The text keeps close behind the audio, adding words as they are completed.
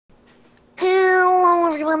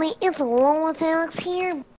everybody, it's oCasuaL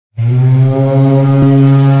here.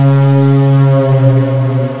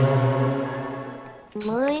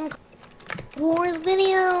 Minecraft Wars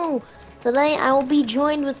video! Today I will be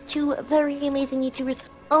joined with two very amazing YouTubers,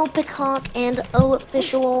 oPqck and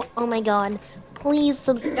oCasuaL. Oh my god. Please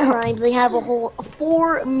subscribe, they have a whole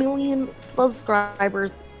 4 million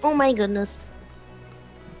subscribers. Oh my goodness.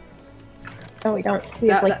 No, we don't. We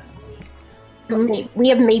have we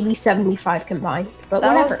have maybe 75 combined, but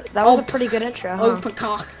whatever. That was a pretty good intro, huh?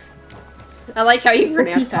 oPqck. I like how you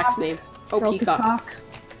pronounce Pack's name. oPqck.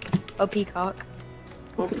 oPqck.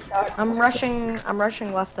 I'm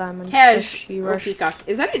rushing left diamond. Cash. oPqck.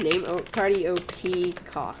 Is that a name? Party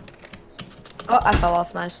oPqck. Oh, I fell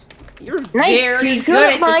off. Nice. You're Nice, very dude.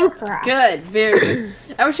 good at Minecraft. Good, very good.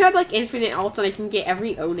 I wish I had like infinite alts and I can get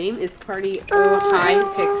every O name is Party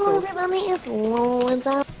oHiPixel. Everybody, it's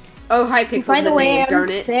oCasuaL. oHiPixel. By the way, darn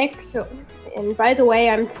I'm it. sick. So, and by the way,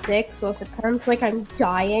 I'm sick. So if it sounds like I'm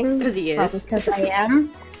dying, Because he probably is. because I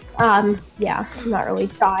am. Yeah, I'm not really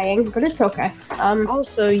dying, but it's okay.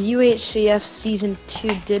 Also, UHCF season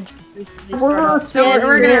 2 did recently start up. So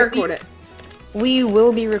we're gonna record it. We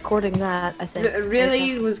will be recording that, I think.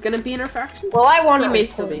 Really was gonna be in our faction? Well, I want He to may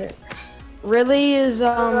still be. it. Really is the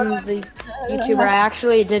YouTuber I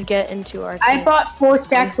actually did get into our team. I bought 4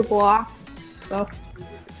 stacks of blocks, so.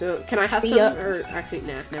 So can I have See some? ya. Or actually,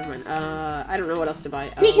 nah, never mind. I don't know what else to buy.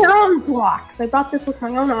 Get your own blocks. I bought this with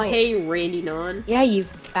my own eye. Hey, Randy Non. Yeah, you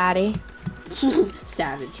fatty.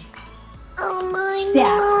 Savage. Oh my Stat.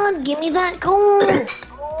 god, give me that gold!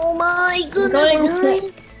 Oh my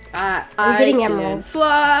goodness, I'm getting can emeralds.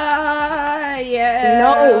 Fly, yeah.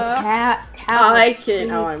 No, I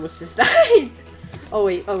can. Oh, I almost just died. Oh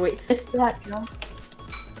wait. Is that no?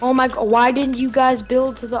 Oh my god, why didn't you guys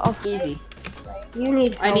build to the Easy. You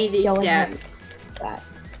need help I need these yelling at stats. that.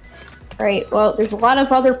 Alright, well, there's a lot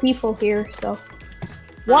of other people here, so.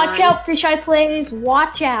 Watch out, fish eye plays.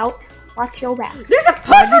 Watch out. Watch your back. There's a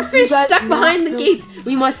pufferfish guys stuck behind the not gates.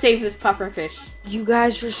 We must save this pufferfish. You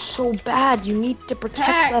guys are so bad, you need to protect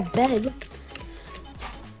Heck. that bed.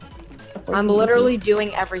 I'm literally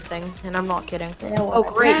doing everything, and I'm not kidding. Oh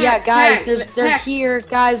great, yeah guys, they're here,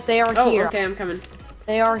 guys, they are here. Okay, I'm coming.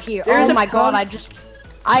 They are here. There's Oh a my god, pump.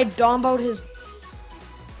 I domboed his.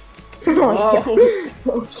 Oh.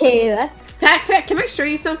 Okay, that. Pack, can I show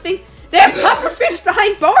you something? They have pufferfish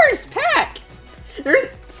behind bars, Pack! There's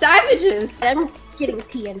savages! I'm getting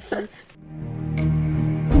TNT.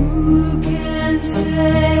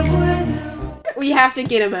 We have to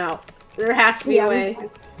get him out. There has to be a way.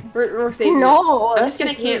 We're saving No, him. I'm that's just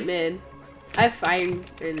gonna just camp mid. I have fire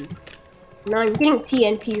and... No, I'm getting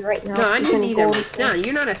TNT right now. No, I There's need any these gold. emeralds. No,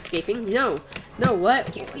 you're not escaping. No. No, what?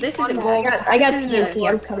 This isn't gold. I got This isn't TNT, a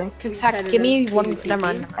I'm coming. Heck, give me one. competitive Never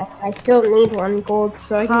mind. I still need 1 gold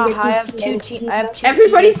so I can get I have some two. TNT. I have two.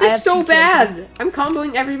 Everybody's I have just so two TNT. bad. I'm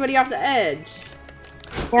comboing everybody off the edge.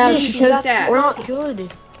 Yeah, Easy because stats. we're Not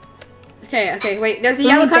good. Okay, wait. There's a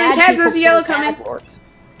really yellow coming, bad Kaz. people There's a yellow play coming. Bad Wars.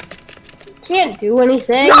 Can't do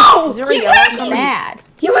anything. No! Is there a He's yellow hacking! coming? Bad.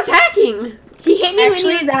 He was hacking! He hit me when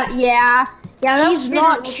Actually, he... that that He's didn't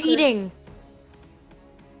not look good. cheating.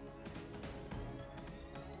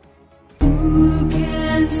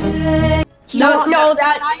 No,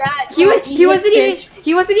 that He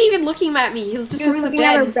wasn't even looking at me. He was just He was on the looking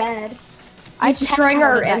at our bed. bed. I destroying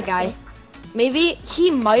our that guy. Maybe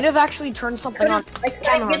he might have actually turned something on. I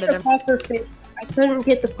couldn't get the pufferfish. I couldn't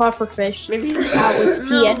get the pufferfish Maybe out with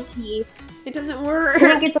No, TNT. it doesn't I work.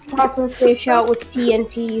 couldn't get the pufferfish out with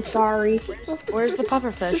TNT. Sorry. Where's the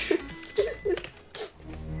pufferfish?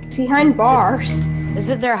 It's behind bars. Is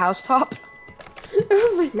it their housetop?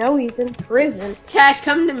 Oh my... No, he's in prison. Cash,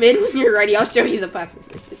 come to mid when you're ready. I'll show you the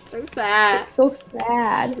pufferfish. It's so sad. It's so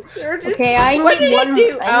sad. They're just... Okay, I What need did one.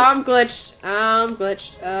 he do? I I'm glitched.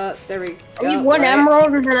 There we go. need 1 right.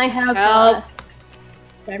 emerald, and then I have. Help.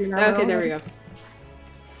 Diamond Okay, emerald. there we go.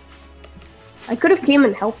 I could have came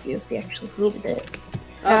and helped you if you actually needed it.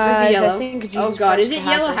 Oh, is Guys, it yellow? I think Oh Jesus god, is Christ, it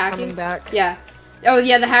the yellow hacker's hacking? coming back. Yeah. Oh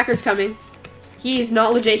yeah, the hacker's coming. He's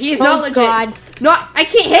not legit. He is not legit. God. No, I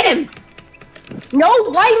can't hit him. No,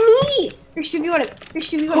 why me? There should be one. There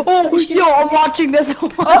should be one. Oh, yo, I'm watching this.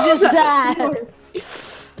 What is that?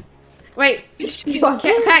 Wait.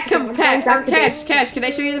 Pat, come, Pat, or Cash, can I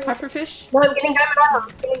show you the pufferfish? No, I'm getting diamond armor.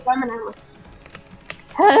 I'm getting diamond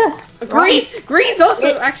armor. Green's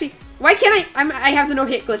also, actually, why can't I have the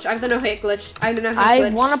no-hit glitch. I have the no-hit glitch. I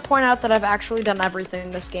want to point out that I've actually done everything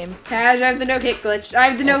in this game. Cash, I have the no-hit glitch.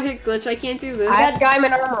 I can't do this. I got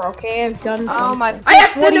diamond armor, okay? I've done Oh some. my. I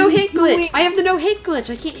have the what are you no-hit glitch. doing? I have the no-hit glitch.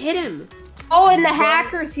 I can't hit him. Oh, and the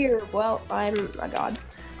hacker's here. Well, I'm a god.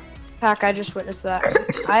 Pack, I just witnessed that.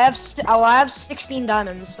 I have 16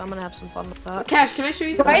 diamonds, so I'm gonna have some fun with that. Cash, can I show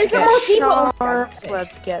you the Why is there Let's more get people? sharp.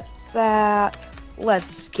 Let's get that.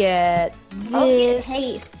 Let's get I'll get this.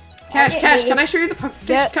 haste. Cash, I'll get Cash, can I haste. show you the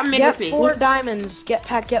fish? Come mid with me. 4 diamonds. Get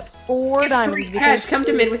 4 diamonds. Cash, come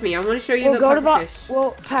to mid with me. I want to show you We'll the go to the. pufferfish.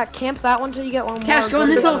 Well, Pack, camp that one till you get one more. Cash, go in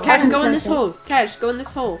to this the hole. other Cash, one. go in this hole. Cash, go in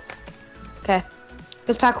this hole. Okay.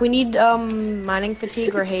 Because Pack, we need mining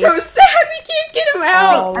fatigue or haste. So sad we can't get him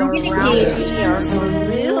out. all I'm getting around haste. here.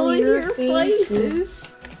 Familiar faces.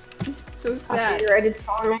 places. It's so sad. Copyrighted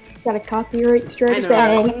song. Got a copyright strike. I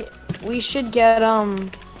know. Bang. We should get I'm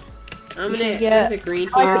gonna should there's a get, green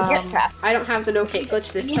Oh, here. I forget trap. I don't have the no hit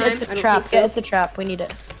glitch this time. it's I a don't trap. think so. Yeah, it's a trap. We need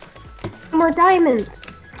it. More diamonds.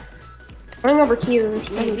 Running over here.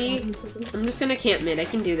 Easy. I'm just gonna camp mid. I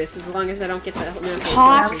can do this as long as I don't get the no hit glitch.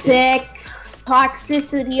 Toxic.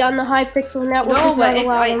 Toxicity on the Hypixel network No, is but not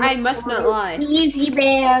allowed. I must not lie. Easy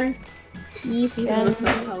ban. Easy I ban. must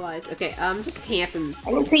not tell lies. Okay, just camping.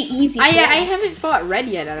 I didn't say easy. I ban. haven't fought red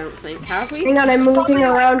yet. I don't think. Have we? Hang on, I'm moving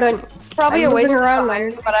around on. Probably I'm a waste moving of around.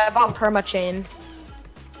 iron, but I bought permachain.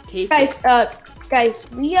 Take Guys, it. guys,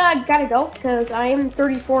 we gotta go because I am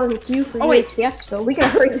 34 in queue for Oh, wait. UHCF, so we gotta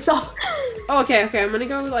hurry this up. Oh, okay. I'm gonna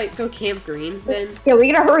go camp green then. Yeah,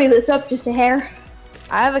 we gotta hurry this up just a hair.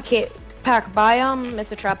 I have a Pack, buy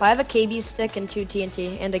it's a trap. I have a KB stick and 2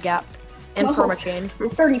 TNT and a gap and Oh. permachain. I'm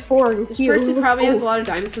 34 in This queue. person probably has a Oh. lot of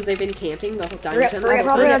diamonds because they've been camping the whole time. Hurry up, hurry up,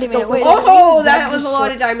 Probably hurry not up, even. go, Wait, go. Oh, that that was a just lot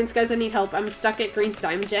worked. of diamonds, guys. I need help. I'm stuck at green's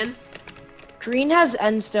diamond gen. Green has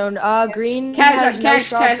endstone. Green Cash, has no cash,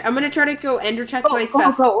 shop. cash. I'm gonna try to go ender chest Go, my go,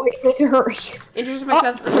 stuff. go. Wait, need to hurry. Ender chest my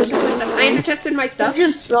stuff. Ender chest my stuff. I ender chested my stuff.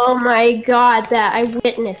 Oh my god, that I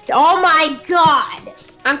witnessed. Oh my god!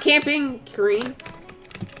 I'm camping green.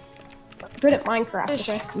 Good at Minecraft, Fish.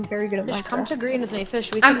 okay? I'm very good at Fish, come Minecraft. to green with me,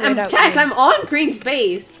 Fish. We can I'm wait out. cash. green. I'm on green's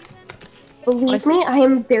base. Believe me, I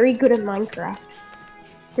am very good at Minecraft.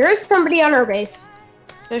 There is somebody on our base.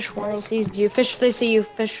 Fish one sees you. Fish, they see you.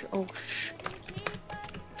 Fish. Oh sh.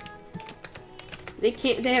 They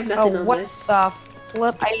can't. They have Oh, nothing on what this. the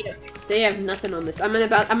flip? They have nothing on this. I'm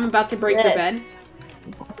about to break the bed. This.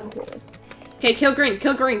 Okay, kill green.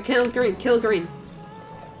 Kill green. Kill green. Kill green.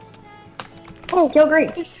 Oh, kill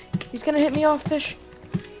green. Fish. He's gonna hit me off, Fish.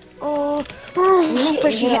 Oh,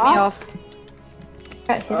 Fish, he hit hit me off.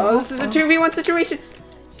 Oh, this is a 2v1 situation.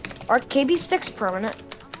 Are KB sticks permanent?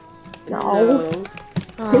 No.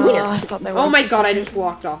 I thought they were. Oh my god, I just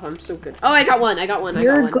walked off. I'm so good. Oh, I got one. I got one. I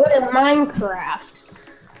You're got one. good at Minecraft.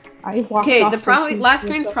 I walked Okay, off the so probably quick. last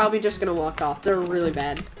green's probably just gonna walk off. They're really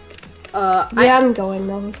bad. Yeah, I'm going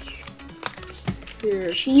though.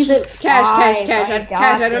 Here. She's at Cash. five. Cash.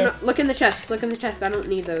 got I don't know. this. Look in the chest. Look in the chest. I don't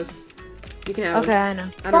need those. You can have Okay, them. I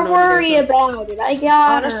know. I Don't know what to do worry with them. about it. I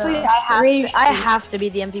got Honestly, her. I have to be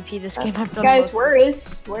the MVP this game. I've done Guys, most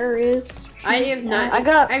where is? I have nine. I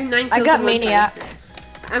got- I have 9 kills. I got in one Maniac. fight.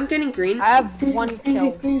 I'm getting green. I have 1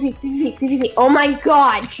 kill. Oh my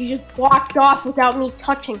god, she just walked off without me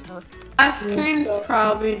touching her. Last green's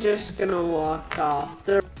probably just gonna walk off.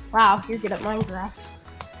 They're Wow, you're good at Minecraft.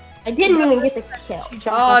 I didn't even get the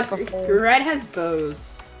kill. red has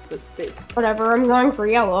bows, but they. Whatever, I'm going for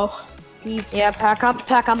yellow. Peace. Yeah, Pack,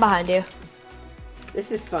 I'm behind you.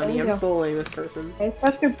 This is funny. There you I'm go. bullying this person. I just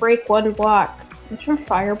have to break one block. Did you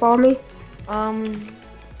fireball me? I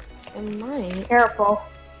might. Careful.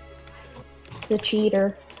 It's the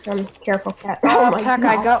cheater. Careful, cat. Oh my Pack,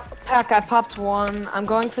 god. Pack, I popped 1. I'm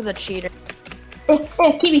going for the cheater.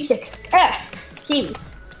 Kiwi stick. Kiwi.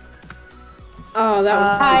 Oh, that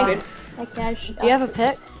was Hi. stupid. Hi, Cash. Do you have a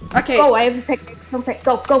pick? Okay. Oh, I have a pick. Don't pick.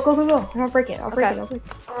 Go. I'll break it. I'll break Okay. it. I'll break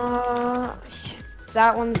it.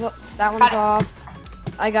 That one's off.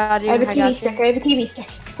 I got you. I have a I kiwi got stick. you. I have a kiwi stick.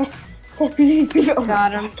 Oh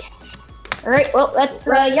Got him. Alright, well, let's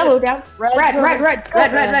yellow down. Red. Yeah,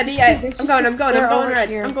 I'm going They're over red.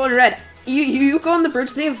 here. I'm going red. You go on the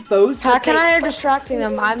bridge. They have bows. but Pack and they- I are distracting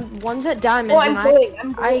them. One's at diamonds, Oh, I'm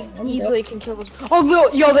and going. I easily can kill this. Oh no,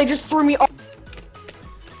 yo, they just threw me off.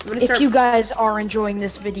 I'm gonna If start. you guys are enjoying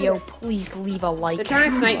this video, please leave a like. They're trying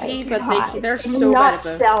to snipe Oh me, my but God. they're Do so bad not at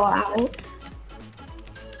this. sell out.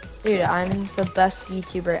 Dude, I'm the best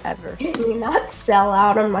YouTuber ever. Do not sell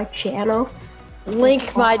out on my channel.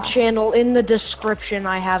 Link my channel in the description.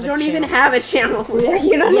 I have You a don't even channel. have a channel.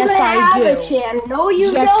 You don't Yes, even I have a do. channel. No,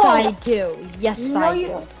 you Yes, don't. I do. Yes, No, I you do.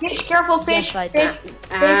 don't. Fish, careful, fish. Yes, I Fish. do.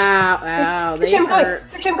 Ow, Fish, they I'm going. hurt.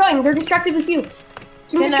 Fish, I'm going. They're distracted with you.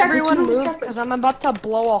 Can everyone move? Because I'm about to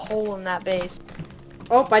blow a hole in that base.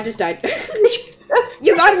 Oh, I just died.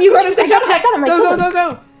 You got him. Good job. I got him.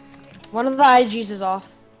 Go. One of the IGs is off.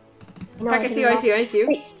 Pack, I see you.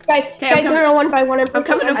 Wait, Guys, Okay, I'm they're one by one. I'm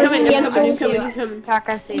coming. I'm breaking the end stone. coming. Pack,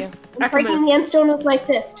 I see you. I'm breaking the end stone with my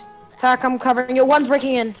fist. Pack, I'm covering you. One's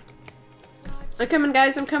breaking in. I'm coming,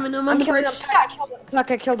 guys. I'm coming. I'm on the killing bridge. him.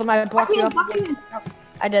 Pack, I killed him. I blocked you up.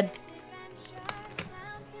 I did.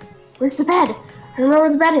 Where's the bed? I don't know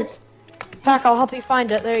where the bed is. Pack, I'll help you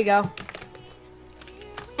find it. There you go.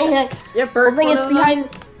 Hey, Yep, bird. hoping it's behind.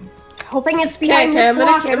 Hoping it's behind Okay, this I'm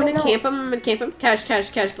block. gonna camp him. I'm gonna camp him. Cash.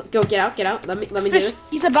 Go, get out. Let me do Fish, this.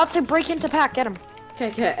 he's about to break into Pack. Get him. Okay.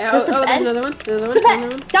 Is that the Oh, there's bed? another one. The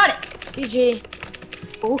bed. Got it. GG.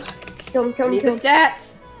 Oh, kill him, kill him, Need kill the him.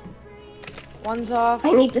 stats. One's off.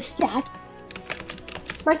 I need the stats.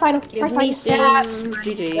 My final. Give My me final. stats.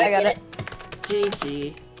 GG. I got it.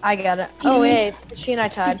 GG. I got it. Oh, hey, she and I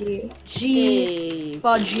tied. GG. G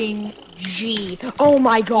fudging G. Oh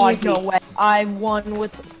my god, Easy. no way. I won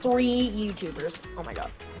with 3 YouTubers. Oh my god.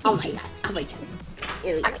 Oh my god. Oh my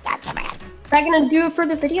god. Am I gonna do it for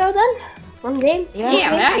the video then? One game?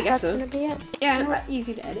 Yeah, I guess that's so. gonna be it. Yeah,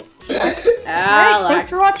 easy to edit. Alright, thanks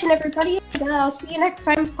for watching everybody. I'll see you next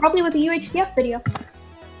time, probably with a UHCF video.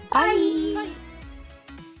 Bye.